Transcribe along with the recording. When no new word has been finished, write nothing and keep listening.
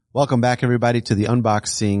Welcome back, everybody, to the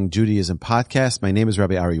Unboxing Judaism podcast. My name is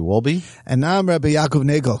Rabbi Ari Wolbe. And I'm Rabbi Yaakov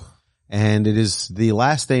Nagel. And it is the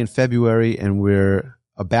last day in February, and we're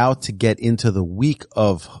about to get into the week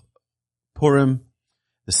of Purim,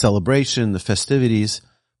 the celebration, the festivities.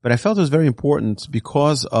 But I felt it was very important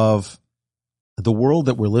because of the world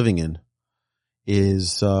that we're living in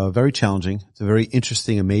is very challenging. It's a very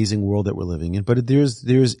interesting, amazing world that we're living in. But there's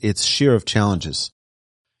its share of challenges.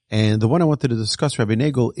 And the one I wanted to discuss, Rabbi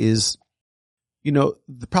Nagel, is,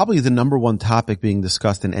 probably the number one topic being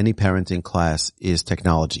discussed in any parenting class is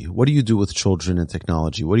technology. What do you do with children and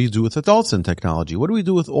technology? What do you do with adults and technology? What do we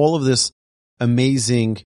do with all of this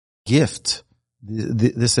amazing gift,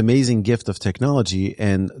 this amazing gift of technology?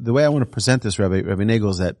 And the way I want to present this, Rabbi Nagel,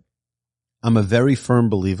 is that I'm a very firm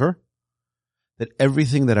believer that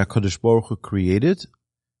everything that HaKadosh Baruch Hu created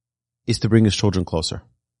is to bring his children closer.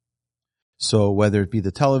 So whether it be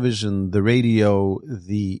the television, the radio,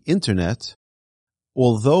 the internet,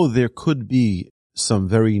 although there could be some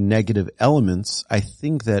very negative elements, I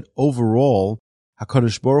think that overall,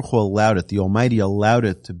 HaKadosh Baruch Hu allowed it, the Almighty allowed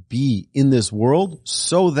it to be in this world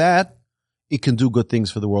so that it can do good things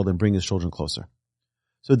for the world and bring his children closer.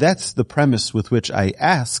 So that's the premise with which I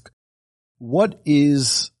ask, what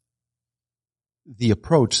is the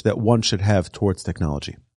approach that one should have towards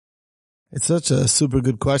technology? It's such a super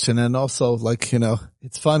good question. And also,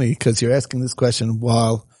 it's funny because you're asking this question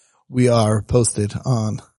while we are posted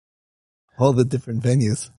on all the different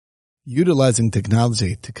venues. Utilizing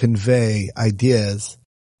technology to convey ideas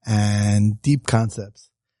and deep concepts.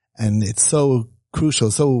 And it's so crucial,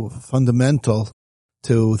 so fundamental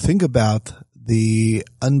to think about the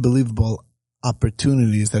unbelievable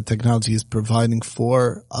opportunities that technology is providing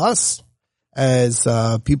for us as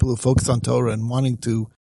people who focus on Torah and wanting to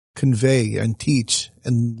convey and teach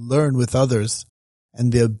and learn with others,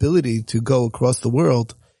 and the ability to go across the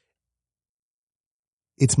world.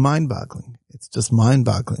 It's mind-boggling. It's just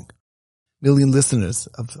mind-boggling. Million listeners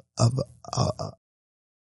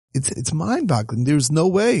it's mind-boggling. There's no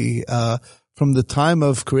way from the time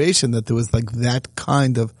of creation that there was like that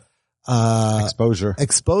kind of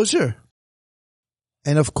exposure.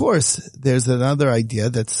 And of course, there's another idea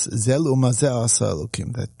that's Zel Umazeh Asa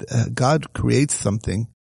Elokim, that God creates something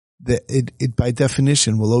that it by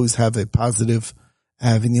definition will always have a positive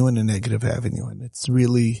avenue and a negative avenue. And it's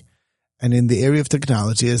really, and in the area of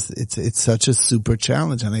technology, it's such a super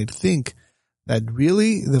challenge. And I think that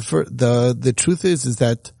really the truth is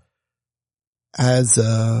that as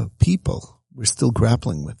people, we're still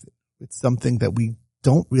grappling with it. It's something that we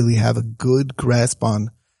don't really have a good grasp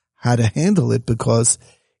on how to handle it because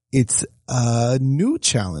it's a new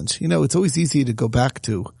challenge. It's always easy to go back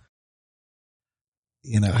to,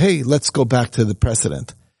 hey, let's go back to the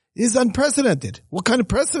precedent. It is unprecedented. What kind of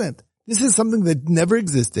precedent? This is something that never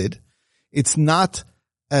existed. It's not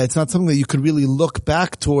something that you could really look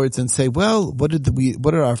back towards and say, well, what did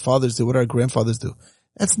our fathers do? What did our grandfathers do?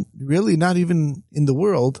 That's really not even in the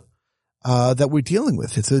world, that we're dealing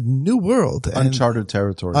with. It's a new world. Uncharted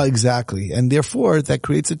territory. Exactly. And therefore that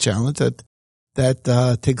creates a challenge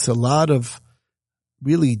that takes a lot of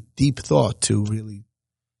really deep thought to really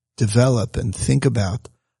develop and think about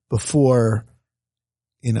before,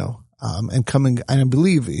 and I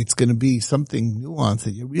believe it's going to be something nuanced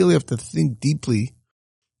that you really have to think deeply.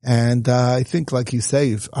 And, I think, like you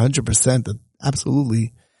say, 100% that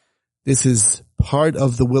absolutely this is part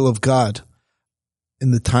of the will of God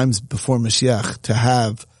in the times before Mashiach to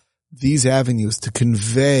have these avenues to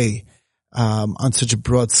convey, on such a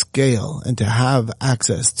broad scale and to have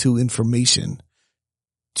access to information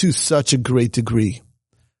to such a great degree,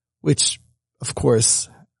 which, of course,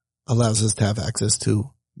 allows us to have access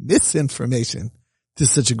to misinformation to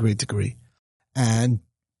such a great degree.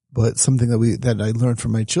 But something that I learned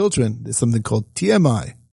from my children is something called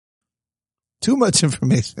TMI. Too much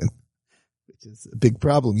information, which is a big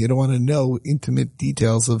problem. You don't want to know intimate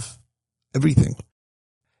details of everything.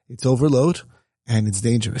 It's overload and it's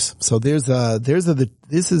dangerous. So this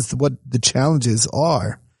is what the challenges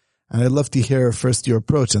are. And I'd love to hear first your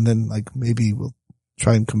approach, and then maybe we'll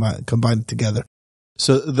try and combine it together.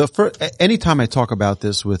 So anytime I talk about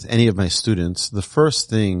this with any of my students, the first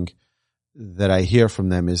thing that I hear from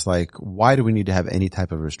them is why do we need to have any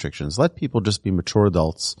type of restrictions? Let people just be mature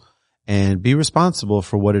adults and be responsible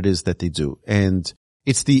for what it is that they do. And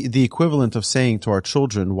it's the equivalent of saying to our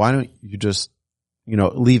children, why don't you just,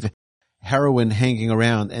 leave heroin hanging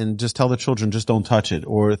around and just tell the children just don't touch it,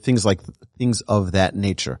 or things of that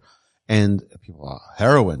nature. And people,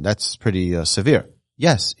 heroin, that's pretty severe.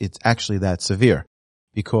 Yes, it's actually that severe,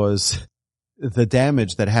 because the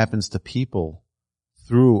damage that happens to people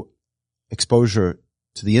through exposure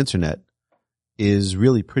to the internet is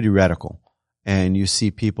really pretty radical. And you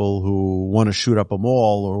see people who want to shoot up a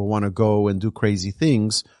mall or want to go and do crazy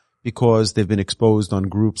things because they've been exposed on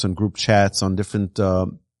groups and group chats on different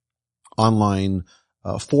online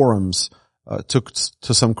forums, took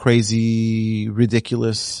to some crazy,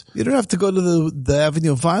 ridiculous. You don't have to go to the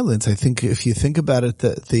avenue of violence. I think if you think about it,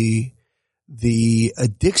 the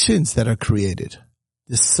addictions that are created,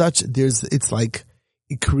 it's like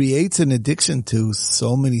it creates an addiction to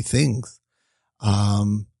so many things.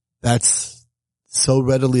 That's so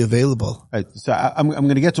readily available. Right. So I'm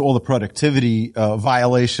going to get to all the productivity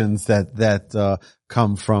violations that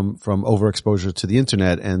come from overexposure to the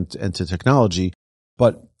internet and to technology.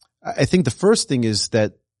 But I think the first thing is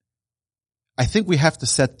that I think we have to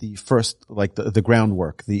set the first, like the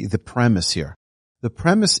groundwork, the premise here. The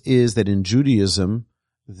premise is that in Judaism,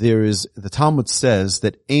 the Talmud says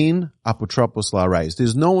that ein apotropos la'arayos.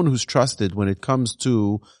 There's no one who's trusted when it comes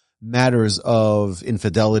to matters of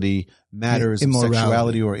infidelity, matters of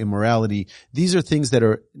sexuality or immorality. These are things that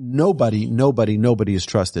are nobody is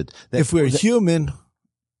trusted. If we're human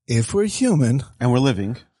and we're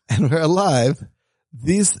living and we're alive,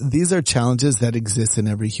 these are challenges that exist in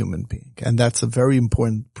every human being. And that's a very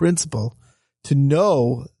important principle to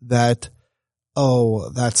know that, oh,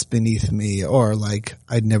 that's beneath me, or like,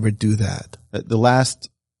 I'd never do that. The last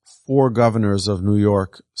 4 governors of New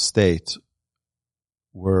York State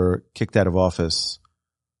were kicked out of office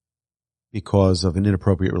because of an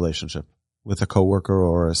inappropriate relationship with a coworker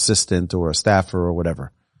or assistant or a staffer or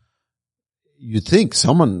whatever. You'd think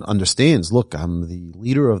someone understands, look, I'm the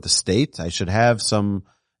leader of the state. I should have some.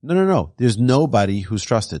 No. There's nobody who's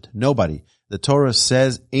trusted. Nobody. The Torah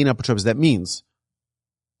says, ein apotropos. That means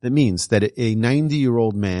that a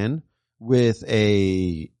 90-year-old man with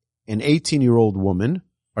an 18-year-old woman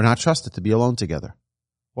are not trusted to be alone together.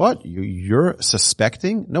 What? You're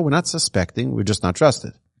suspecting? No, we're not suspecting. We're just not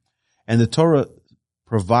trusted. And the Torah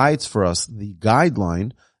provides for us the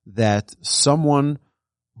guideline that someone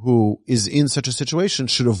who is in such a situation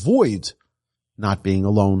should avoid not being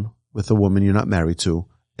alone with a woman you're not married to,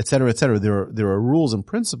 et cetera, et cetera. There are rules and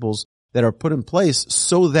principles that are put in place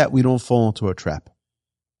so that we don't fall into a trap.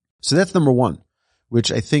 So that's number one,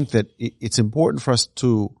 which I think that it's important for us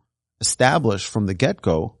to establish from the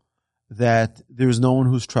get-go that there's no one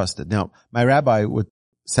who's trusted. Now, my rabbi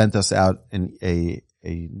sent us out a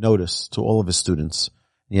notice to all of his students.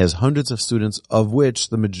 He has hundreds of students, of which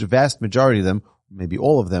the vast majority of them, maybe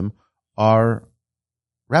all of them, are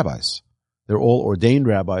rabbis. They're all ordained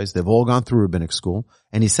rabbis. They've all gone through rabbinic school.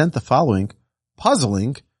 And he sent the following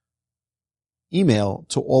puzzling email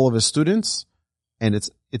to all of his students. And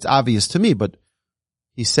it's obvious to me, but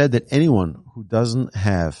he said that anyone who doesn't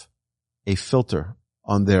have a filter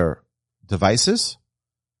on their devices,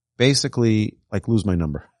 basically, like, lose my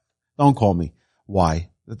number. Don't call me. Why?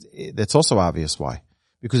 That's also obvious why.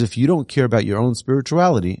 Because if you don't care about your own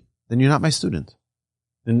spirituality, then you're not my student.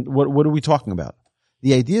 Then what are we talking about?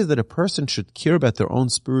 The idea that a person should care about their own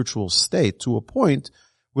spiritual state to a point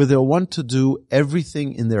where they'll want to do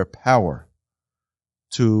everything in their power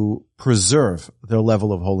to preserve their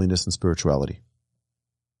level of holiness and spirituality.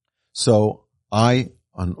 So I,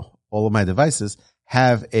 on all of my devices,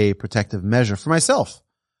 have a protective measure for myself.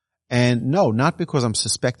 And no, not because I'm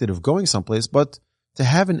suspected of going someplace, but to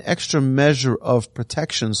have an extra measure of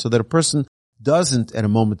protection so that a person doesn't, at a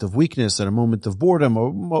moment of weakness, at a moment of boredom, or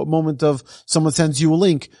a moment of someone sends you a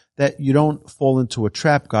link, that you don't fall into a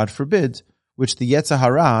trap, God forbid, which the Yetzer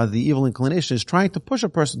Hara, the evil inclination, is trying to push a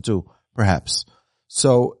person to, perhaps.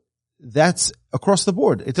 So that's across the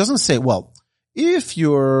board. It doesn't say, well, if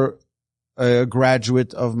you're a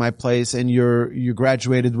graduate of my place and you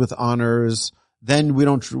graduated with honors, then we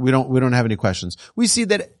don't have any questions. We see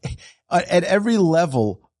that at every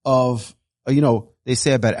level of, they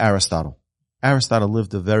say about Aristotle. Aristotle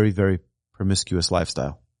lived a very, very promiscuous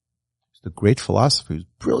lifestyle. He's a great philosopher. He's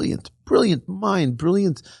brilliant mind,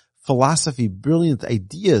 brilliant philosophy, brilliant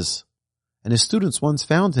ideas. And his students once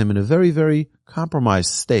found him in a very, very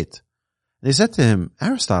compromised state. They said to him,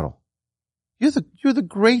 Aristotle, you're the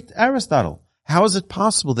great Aristotle. How is it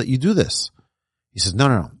possible that you do this? He says,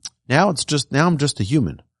 no. Now I'm just a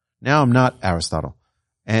human. Now I'm not Aristotle.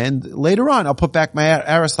 And later on, I'll put back my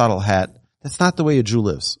Aristotle hat. That's not the way a Jew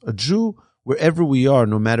lives. A Jew, wherever we are,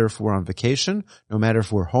 no matter if we're on vacation, no matter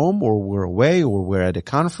if we're home or we're away or we're at a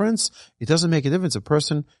conference, it doesn't make a difference. A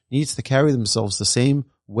person needs to carry themselves the same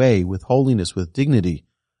way, with holiness, with dignity,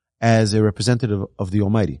 as a representative of the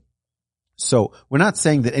Almighty. So we're not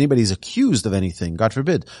saying that anybody's accused of anything, God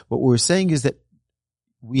forbid. What we're saying is that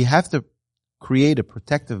we have to create a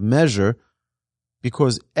protective measure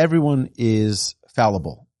because everyone is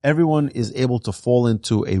fallible. Everyone is able to fall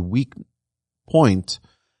into a weak point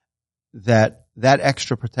that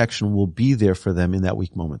extra protection will be there for them in that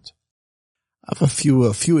weak moment. I have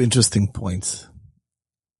a few interesting points.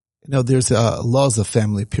 There's laws of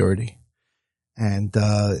family purity, and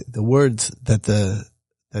the words that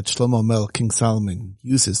Shlomo Melech, King Solomon,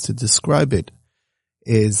 uses to describe it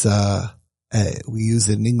is we use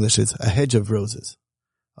it in English as a hedge of roses.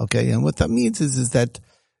 Okay, and what that means is that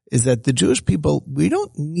the Jewish people, we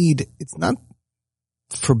don't need, it's not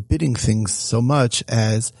forbidding things so much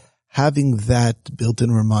as having that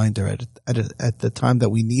built-in reminder at the time that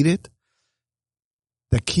we need it,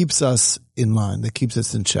 that keeps us in line, that keeps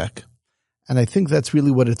us in check. And I think that's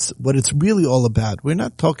really what it's really all about. We're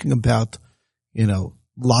not talking about,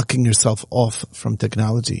 locking yourself off from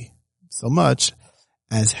technology so much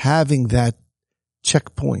as having that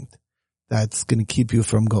checkpoint that's going to keep you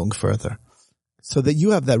from going further, so that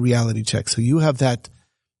you have that reality check. So you have that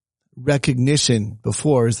recognition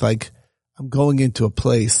before, it's like, I'm going into a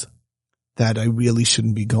place that I really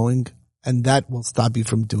shouldn't be going, and that will stop you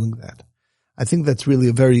from doing that. I think that's really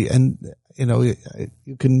you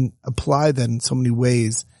can apply that in so many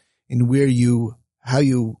ways in how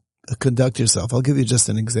you conduct yourself. I'll give you just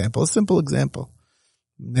an example, a simple example.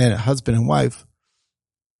 Man, husband and wife,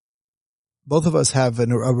 both of us have a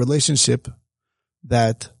relationship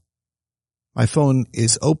that my phone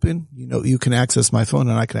is open. You can access my phone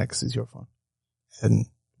and I can access your phone. And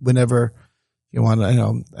whenever you want to,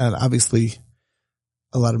 and obviously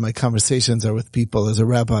a lot of my conversations are with people as a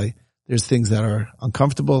rabbi. There's things that are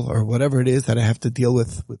uncomfortable or whatever it is that I have to deal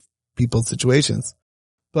with people's situations.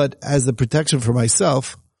 But as a protection for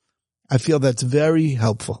myself, I feel that's very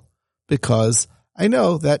helpful, because I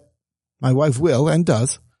know that my wife will and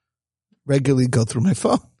does regularly go through my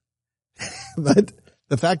phone. But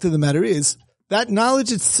the fact of the matter is that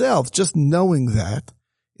knowledge itself, just knowing that,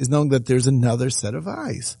 is knowing that there's another set of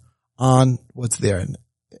eyes on what's there. And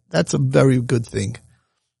that's a very good thing.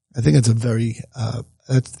 I think it's a very,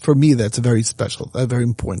 for me, that's a very special, a very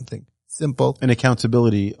important thing. Simple. An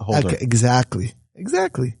accountability holder. Exactly.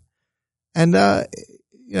 And,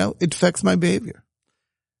 it affects my behavior.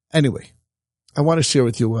 Anyway, I want to share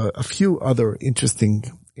with you a few other interesting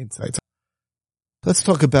insights. Let's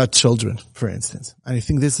talk about children, for instance. And I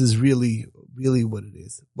think this is really, really what it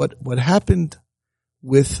is. What happened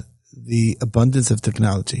with the abundance of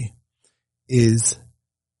technology is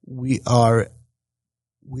we are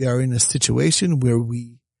in a situation where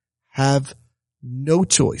we have no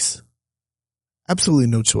choice, absolutely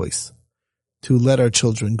no choice, to let our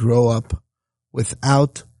children grow up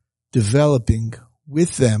without developing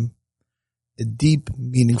with them a deep,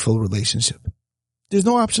 meaningful relationship. There's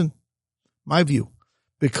no option, my view,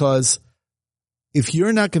 because if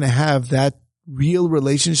you're not going to have that real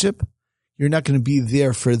relationship, you're not going to be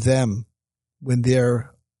there for them when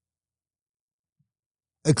they're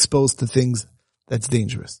exposed to things that's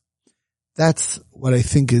dangerous. That's what I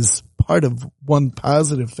think is part of one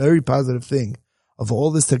positive, very positive thing of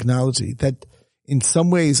all this technology that in some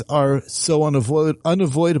ways are so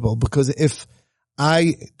unavoidable, because if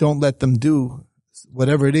I don't let them do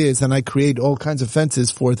whatever it is and I create all kinds of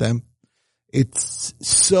fences for them, it's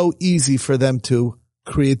so easy for them to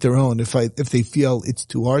create their own. If they feel it's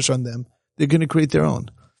too harsh on them, they're going to create their own.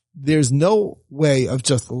 There's no way of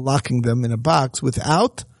just locking them in a box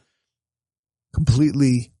without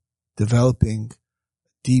completely developing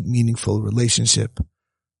deep, meaningful relationship,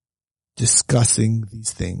 discussing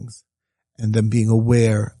these things, and them being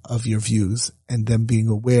aware of your views, and them being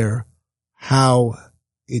aware how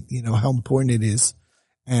important it is,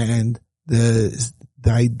 and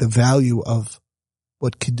the value of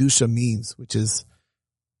what Kedusha means, which is,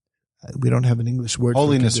 we don't have an English word.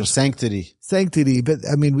 Holiness or sanctity. Sanctity, but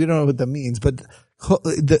we don't know what that means. But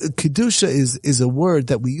the Kedusha is a word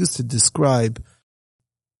that we use to describe.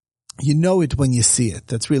 You know it when you see it.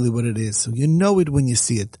 That's really what it is. So you know it when you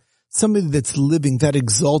see it. Somebody that's living that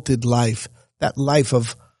exalted life, that life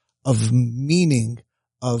of meaning,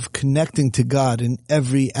 of connecting to God in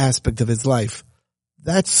every aspect of his life.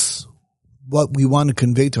 That's what we want to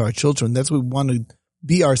convey to our children. That's what we want to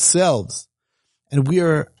be ourselves. And we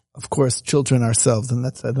are, of course, children ourselves. And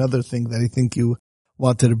that's another thing that I think you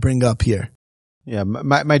wanted to bring up here. Yeah.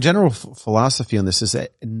 My general philosophy on this is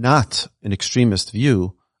not an extremist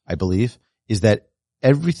view, I believe, is that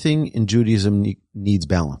everything in Judaism needs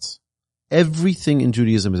balance. Everything in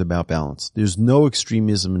Judaism is about balance. There's no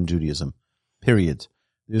extremism in Judaism, period.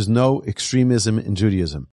 There's no extremism in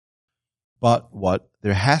Judaism. But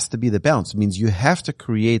there has to be the balance. It means you have to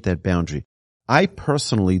create that boundary. I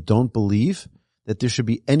personally don't believe that there should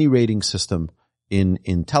be any rating system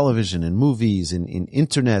in television, in movies, in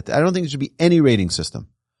internet. I don't think there should be any rating system.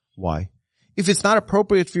 Why? If it's not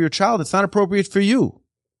appropriate for your child, it's not appropriate for you.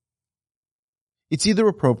 It's either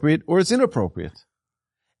appropriate or it's inappropriate.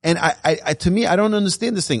 And to me, I don't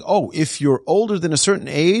understand this thing. Oh, if you're older than a certain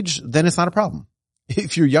age, then it's not a problem.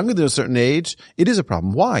 If you're younger than a certain age, it is a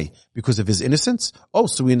problem. Why? Because of his innocence? Oh,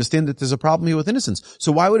 so we understand that there's a problem here with innocence.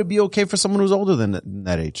 So why would it be okay for someone who's older than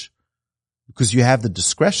that age? Because you have the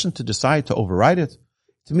discretion to decide to override it.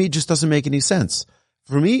 To me, it just doesn't make any sense.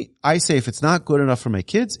 For me, I say if it's not good enough for my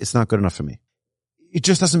kids, it's not good enough for me. It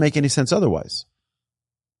just doesn't make any sense otherwise.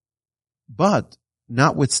 But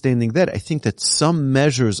notwithstanding that, I think that some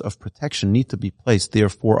measures of protection need to be placed there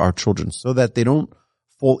for our children so that they don't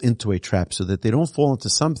fall into a trap, so that they don't fall into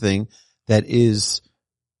something that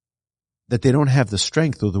they don't have the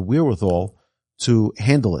strength or the wherewithal to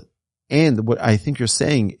handle it. And what I think you're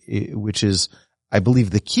saying, which is, I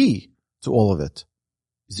believe the key to all of it,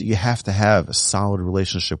 is that you have to have a solid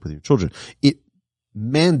relationship with your children. It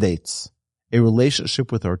mandates a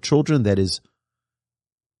relationship with our children that is,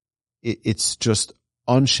 it's just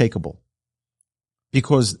unshakable,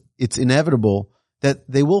 because it's inevitable that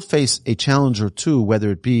they will face a challenge or two,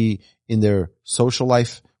 whether it be in their social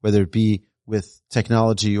life, whether it be with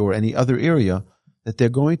technology or any other area, that they're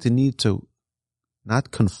going to need to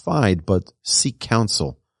not confide, but seek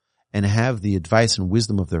counsel and have the advice and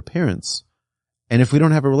wisdom of their parents. And if we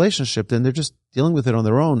don't have a relationship, then they're just dealing with it on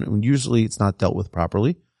their own. And usually it's not dealt with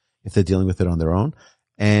properly if they're dealing with it on their own.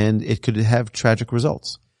 And it could have tragic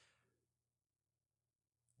results.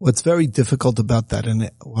 What's very difficult about that,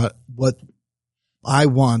 and what I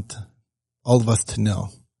want all of us to know,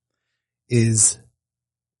 is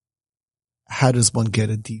how does one get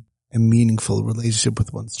a deep and meaningful relationship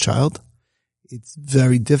with one's child? It's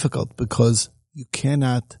very difficult because you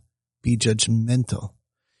cannot be judgmental.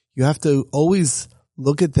 You have to always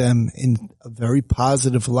look at them in a very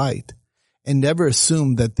positive light and never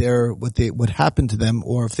assume that what happened to them,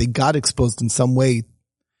 or if they got exposed in some way,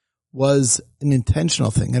 was an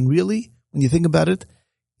intentional thing. And really, when you think about it,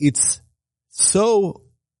 there's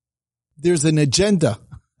an agenda.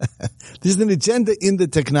 There's an agenda in the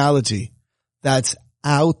technology that's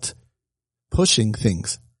out pushing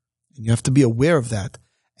things. And you have to be aware of that.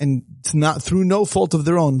 And it's not through no fault of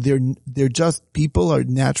their own. They're just, people are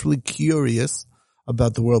naturally curious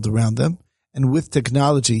about the world around them. And with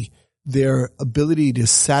technology, their ability to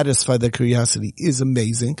satisfy their curiosity is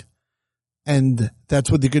amazing. And that's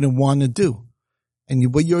what they're going to want to do.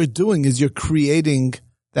 And what you're doing is you're creating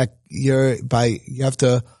that you have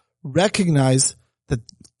to recognize that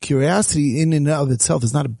curiosity in and of itself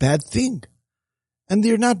is not a bad thing. And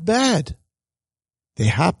they're not bad. They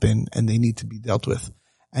happen and they need to be dealt with.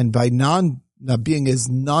 And by not being as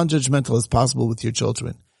non-judgmental as possible with your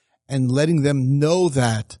children and letting them know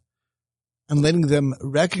that and letting them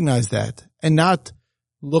recognize that and not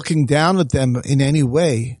looking down at them in any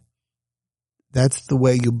way, that's the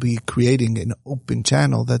way you'll be creating an open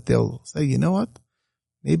channel that they'll say, you know what?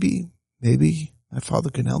 Maybe my father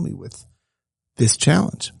can help me with this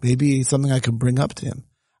challenge. Maybe it's something I can bring up to him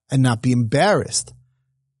and not be embarrassed.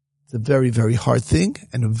 It's a very, very hard thing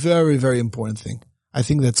and a very, very important thing. I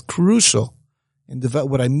think that's crucial. And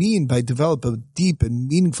what I mean by develop a deep and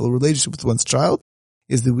meaningful relationship with one's child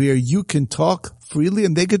is that where you can talk freely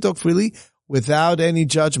and they can talk freely without any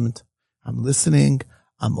judgment. I'm listening.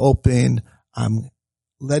 I'm open. I'm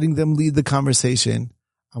letting them lead the conversation.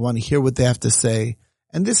 I want to hear what they have to say.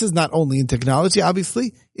 And this is not only in technology,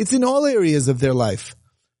 obviously. It's in all areas of their life.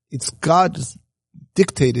 It's God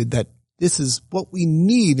dictated that this is what we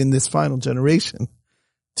need in this final generation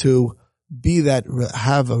to be that,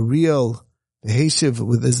 have a real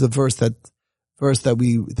V'heshiv. This is the verse that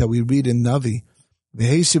we read in Navi.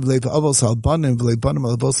 V'heshiv le'avos halbanim v'le'banim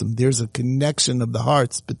alavosim. There's a connection of the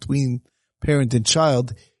hearts between parent and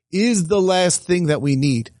child is the last thing that we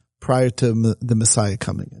need prior to the Messiah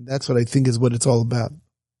coming. And that's what I think is what it's all about.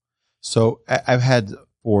 So I've had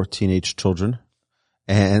 4 teenage children,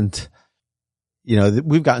 and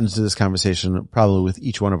we've gotten into this conversation probably with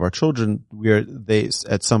each one of our children where they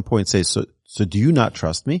at some point say, so do you not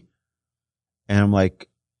trust me? And I'm like,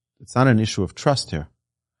 it's not an issue of trust here.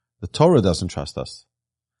 The Torah doesn't trust us.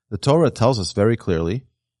 The Torah tells us very clearly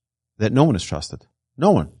that no one is trusted.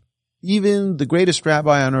 No one. Even the greatest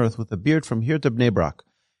rabbi on earth with a beard from here to Bnei Brak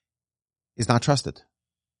is not trusted.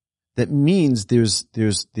 That means there's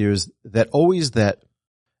that always that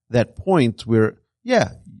point where,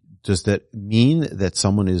 does that mean that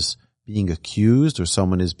someone is being accused or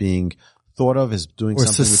someone is being thought of as doing or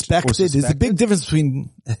something suspected? There's a big difference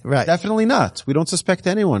between, right. Definitely not. We don't suspect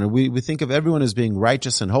anyone. We think of everyone as being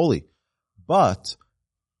righteous and holy. But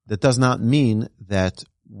that does not mean that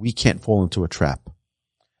we can't fall into a trap.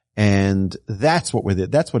 And that's what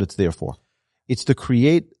that's what it's there for. It's to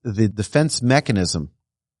create the defense mechanism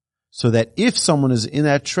so that if someone is in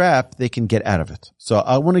that trap, they can get out of it. So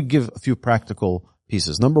I want to give a few practical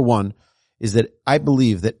pieces. Number one is that I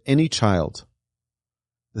believe that any child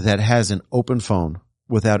that has an open phone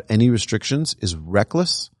without any restrictions is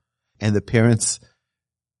reckless, and the parents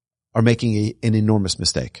are making an enormous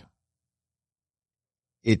mistake.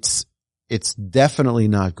 It's definitely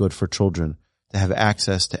not good for children to have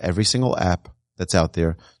access to every single app that's out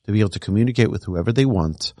there, to be able to communicate with whoever they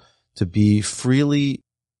want, to be freely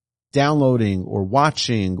downloading or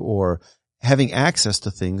watching or having access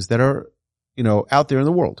to things that are, out there in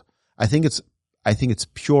the world. I think it's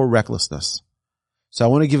pure recklessness. So I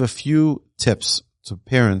want to give a few tips to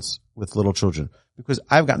parents with little children, because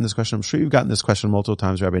I've gotten this question. I'm sure you've gotten this question multiple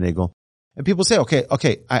times, Rabbi Nagel. And people say,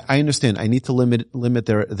 okay, I understand. I need to limit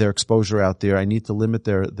their exposure out there. I need to limit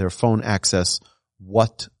their phone access.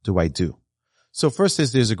 What do I do? So first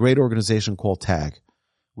there's a great organization called TAG,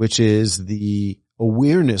 which is the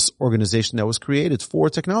awareness organization that was created for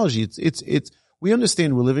technology. We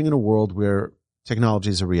understand we're living in a world where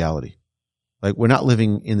technology is a reality. Like, we're not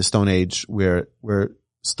living in the Stone Age where we're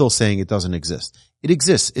still saying it doesn't exist. It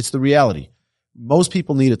exists. It's the reality. Most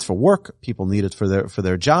people need it for work. People need it for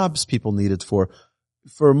their jobs. People need it for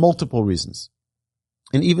multiple reasons.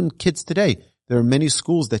 And even kids today, there are many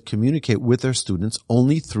schools that communicate with their students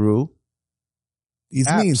only through these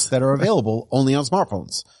apps that are available only on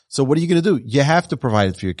smartphones. So what are you going to do? You have to provide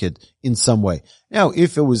it for your kid in some way. Now,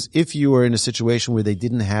 if you were in a situation where they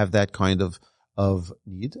didn't have that kind of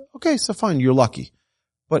need, okay, so fine, you're lucky.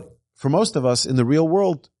 But for most of us in the real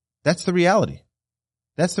world, that's the reality.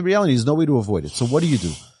 That's the reality. There's no way to avoid it. So what do you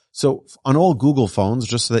do? So on all Google phones,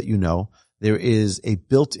 just so that you know, there is a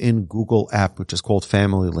built-in Google app which is called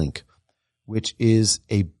Family Link, which is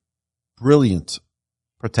a brilliant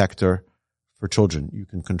protector for children. You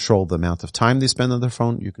can control the amount of time they spend on their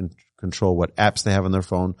phone. You can control what apps they have on their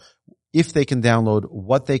phone, if they can download,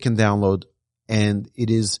 what they can download. And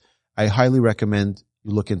I highly recommend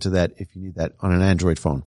you look into that if you need that on an Android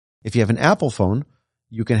phone. If you have an Apple phone,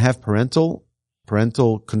 you can have parental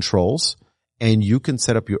controls, and you can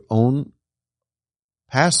set up your own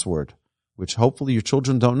password, which hopefully your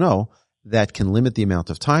children don't know, that can limit the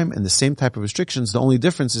amount of time and the same type of restrictions. The only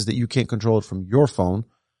difference is that you can't control it from your phone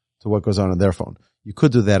to what goes on their phone. You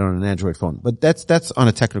could do that on an Android phone, but that's on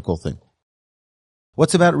a technical thing.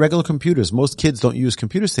 What's about regular computers? Most kids don't use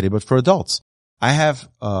computers today, but for adults, I have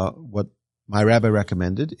what my rabbi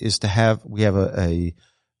recommended is we have a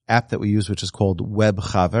app that we use which is called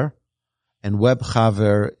WebChaver, and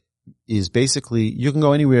WebChaver is basically, you can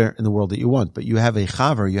go anywhere in the world that you want, but you have a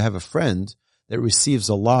chaver, you have a friend that receives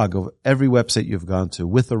a log of every website you've gone to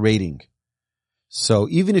with a rating. So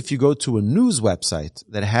even if you go to a news website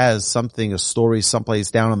that has a story someplace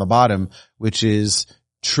down on the bottom, which is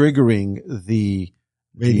triggering the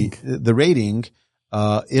rating,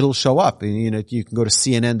 it'll show up. And, you can go to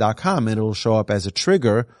CNN.com and it'll show up as a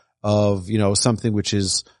trigger of, something which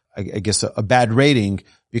is, I guess, a bad rating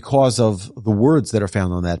because of the words that are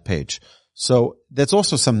found on that page. So that's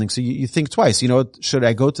also something. So you think twice, should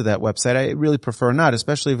I go to that website? I really prefer not,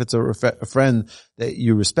 especially if it's a friend that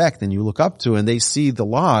you respect and you look up to and they see the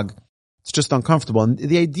log. It's just uncomfortable. And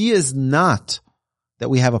the idea is not that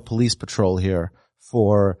we have a police patrol here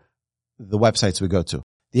for the websites we go to.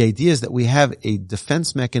 The idea is that we have a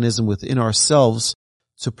defense mechanism within ourselves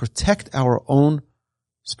to protect our own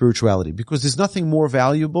spirituality, because there's nothing more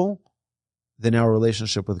valuable than our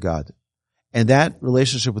relationship with God. And that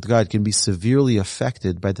relationship with God can be severely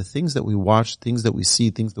affected by the things that we watch, things that we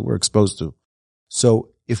see, things that we're exposed to. So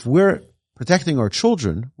if we're protecting our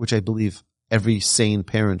children, which I believe every sane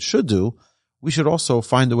parent should do, we should also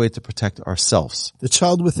find a way to protect ourselves. The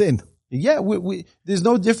child within. Yeah, there's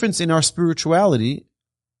no difference in our spirituality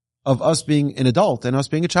of us being an adult and us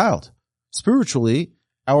being a child. Spiritually,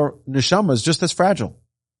 our neshama is just as fragile.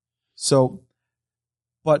 So,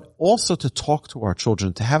 but also to talk to our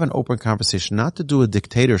children, to have an open conversation, not to do a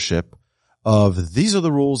dictatorship of these are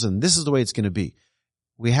the rules and this is the way it's going to be.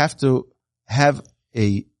 We have to have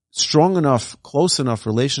a strong enough, close enough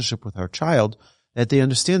relationship with our child that they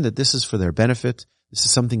understand that this is for their benefit. This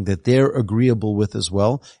is something that they're agreeable with as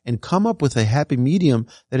well, and come up with a happy medium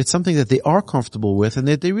that it's something that they are comfortable with and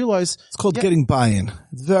that they realize. It's called getting buy-in.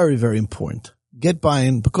 It's very, very important. Get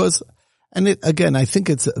buy-in because, again, I think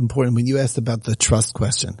it's important when you asked about the trust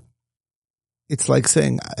question. It's like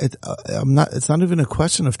saying, it's not even a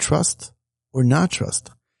question of trust or not trust.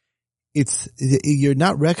 You're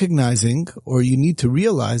not recognizing, or you need to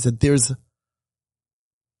realize that there's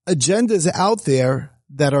agendas out there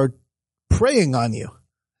that are preying on you.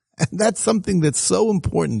 And that's something that's so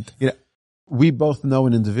important. You know, we both know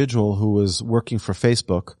an individual who was working for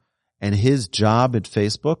Facebook, and his job at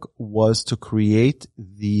Facebook was to create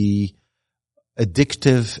the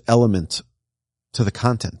addictive element to the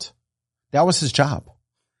content. That was his job.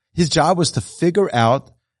 His job was to figure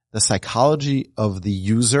out the psychology of the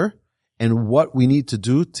user and what we need to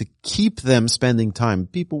do to keep them spending time.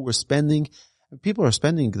 People are spending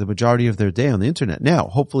the majority of their day on the internet. Now,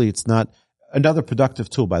 hopefully it's not another productive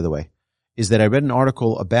tool, by the way, is that I read an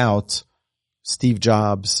article about Steve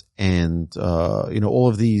Jobs and, all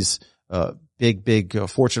of these, big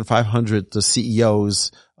Fortune 500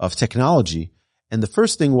 CEOs of technology. And the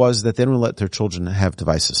first thing was that they don't let their children have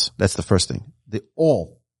devices. That's the first thing. They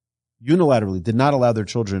all unilaterally did not allow their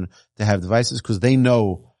children to have devices because they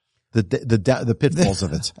know the pitfalls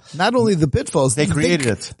of it. Not only the pitfalls, they created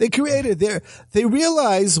it. They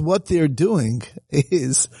realize what they're doing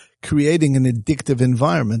is creating an addictive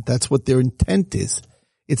environment. That's what their intent is.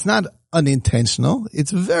 It's not unintentional.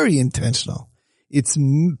 It's very intentional. It's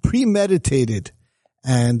premeditated.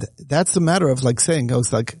 And that's a matter of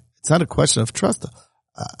it's not a question of trust.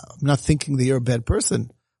 I'm not thinking that you're a bad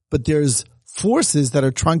person, but there's forces that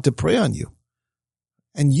are trying to prey on you.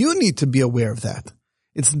 And you need to be aware of that.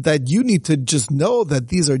 It's that you need to just know that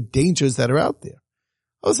these are dangers that are out there.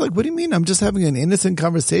 I was like, what do you mean? I'm just having an innocent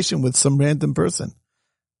conversation with some random person.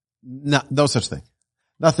 No such thing.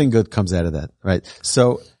 Nothing good comes out of that, right?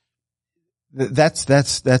 So that's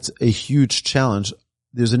a huge challenge.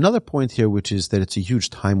 There's another point here, which is that it's a huge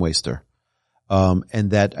time waster.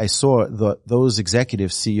 And that I saw those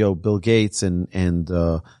executives, CEO Bill Gates and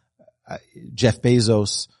Jeff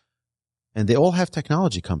Bezos, and they all have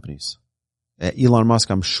technology companies. Elon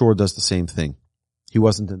Musk, I'm sure, does the same thing. He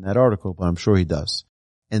wasn't in that article, but I'm sure he does.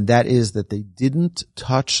 And that is that they didn't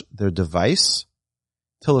touch their device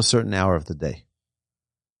till a certain hour of the day.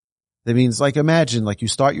 That means, imagine, you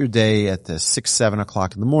start your day at 6, 7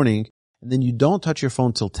 o'clock in the morning, and then you don't touch your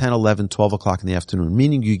phone till 10, 11, 12 o'clock in the afternoon,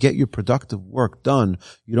 meaning you get your productive work done.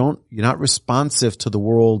 You're not responsive to the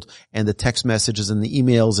world and the text messages and the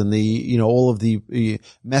emails and the, all of the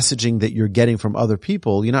messaging that you're getting from other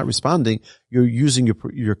people. You're not responding. You're using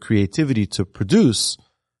your creativity to produce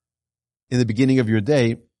in the beginning of your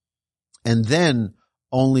day, and then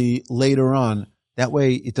only later on. That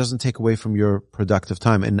way it doesn't take away from your productive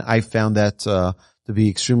time. And I found that to be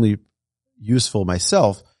extremely useful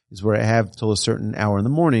myself, is where I have till a certain hour in the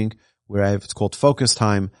morning where it's called focus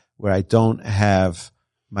time, where I don't have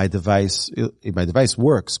my device. My device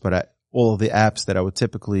works, but all of the apps that I would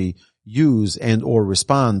typically use and or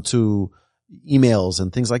respond to emails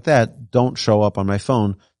and things like that don't show up on my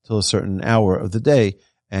phone till a certain hour of the day.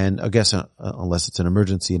 And I guess unless it's an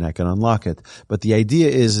emergency and I can unlock it. But the idea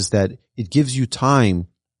is that it gives you time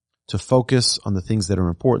to focus on the things that are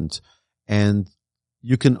important. And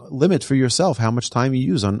you can limit for yourself how much time you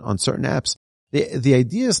use on certain apps. The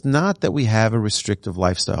idea is not that we have a restrictive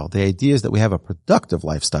lifestyle. The idea is that we have a productive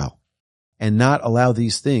lifestyle and not allow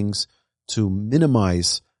these things to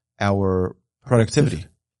minimize our productivity.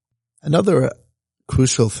 Another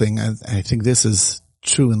crucial thing, I think this is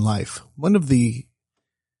true in life. One of the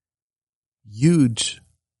huge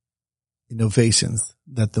innovations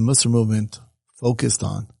that the Musar movement focused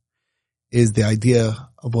on is the idea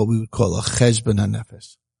of what we would call a cheshbon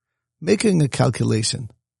hanefesh, making a calculation,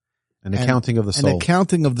 an accounting of the soul. An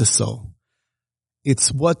accounting of the soul.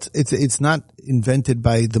 It's not invented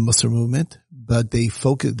by the Musar movement, but they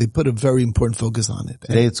put a very important focus on it.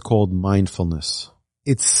 Today it's called mindfulness.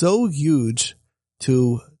 It's so huge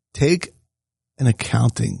to take an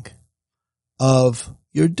accounting of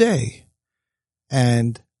your day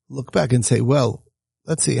and look back and say, well,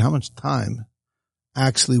 let's see how much time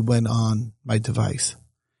actually went on my device,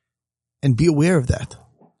 and be aware of that.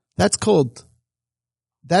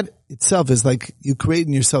 That itself is like you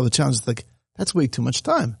creating yourself a challenge. It's like, that's way too much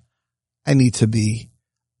time. I need to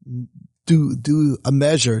do a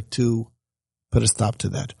measure to put a stop to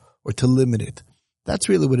that or to limit it. That's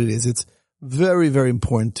really what it is. It's very, very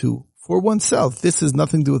important for oneself. This has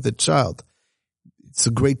nothing to do with the child. It's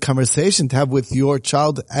a great conversation to have with your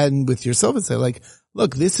child and with yourself and say,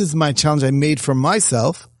 look, this is my challenge I made for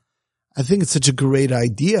myself. I think it's such a great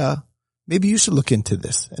idea. Maybe you should look into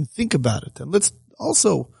this and think about it. And let's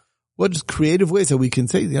also, what creative ways that we can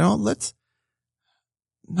say, let's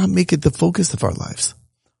not make it the focus of our lives.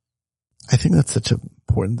 I think that's such an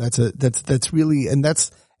important, that's really, and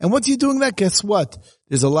once you're doing that, guess what?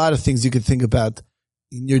 There's a lot of things you can think about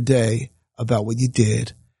in your day about what you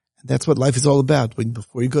did. And that's what life is all about.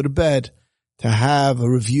 Before you go to bed, to have a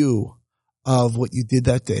review of what you did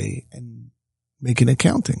that day and make an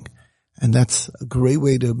accounting. And that's a great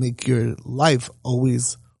way to make your life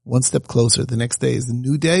always one step closer. The next day is a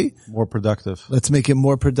new day. More productive. Let's make it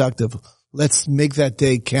more productive. Let's make that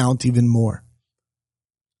day count even more.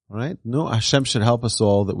 All right. No, Hashem should help us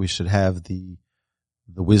all, that we should have the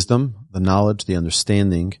wisdom, the knowledge, the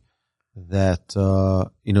understanding that,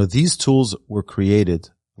 these tools were created,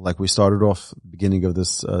 like we started off at the beginning of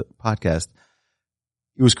this podcast.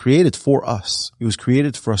 It was created for us. It was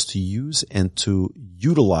created for us to use and to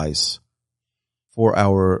utilize for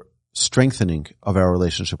our strengthening of our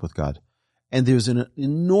relationship with God. And there's an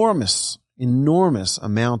enormous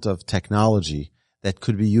amount of technology that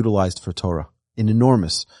could be utilized for Torah.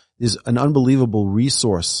 There's an unbelievable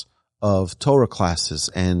resource of Torah classes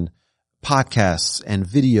and podcasts and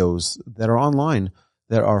videos that are online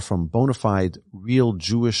that are from bona fide, real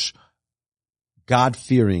Jewish,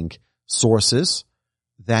 God-fearing sources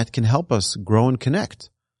that can help us grow and connect.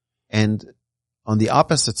 And on the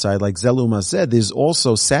opposite side, like Zelu Mazed, there's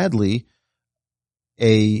also, sadly,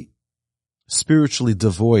 a spiritually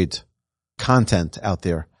devoid content out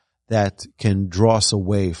there that can draw us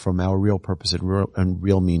away from our real purpose and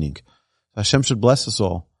real meaning. Hashem should bless us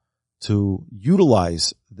all to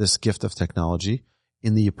utilize this gift of technology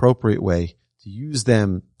in the appropriate way, to use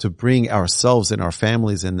them to bring ourselves and our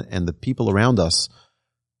families and the people around us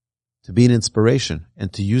to be an inspiration,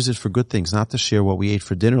 and to use it for good things, not to share what we ate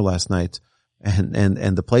for dinner last night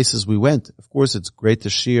and the places we went. Of course, it's great to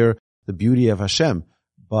share the beauty of Hashem,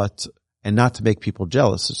 and not to make people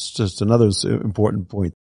jealous. It's just another important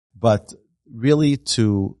point. But really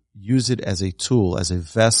to use it as a tool, as a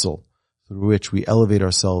vessel through which we elevate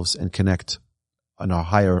ourselves and connect on a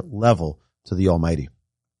higher level to the Almighty.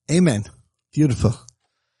 Amen. Beautiful.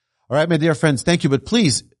 All right, my dear friends, thank you. But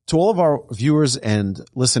please, to all of our viewers and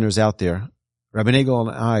listeners out there, Rabbi Nagel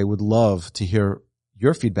and I would love to hear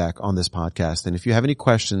your feedback on this podcast. And if you have any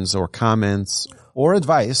questions or comments or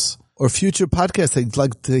advice, or future podcasts that you'd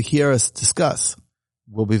like to hear us discuss,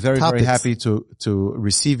 we'll be very, very happy to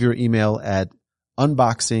receive your email at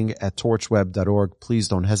unboxing@torchweb.org. Please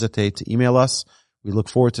don't hesitate to email us. We look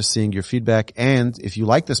forward to seeing your feedback. And if you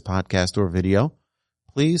like this podcast or video,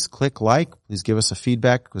 please click like. Please give us a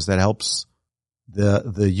feedback, because that helps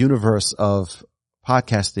the universe of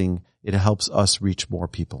podcasting. It helps us reach more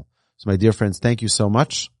people. So my dear friends, thank you so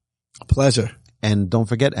much. A pleasure. And don't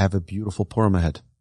forget, have a beautiful Purim ahead.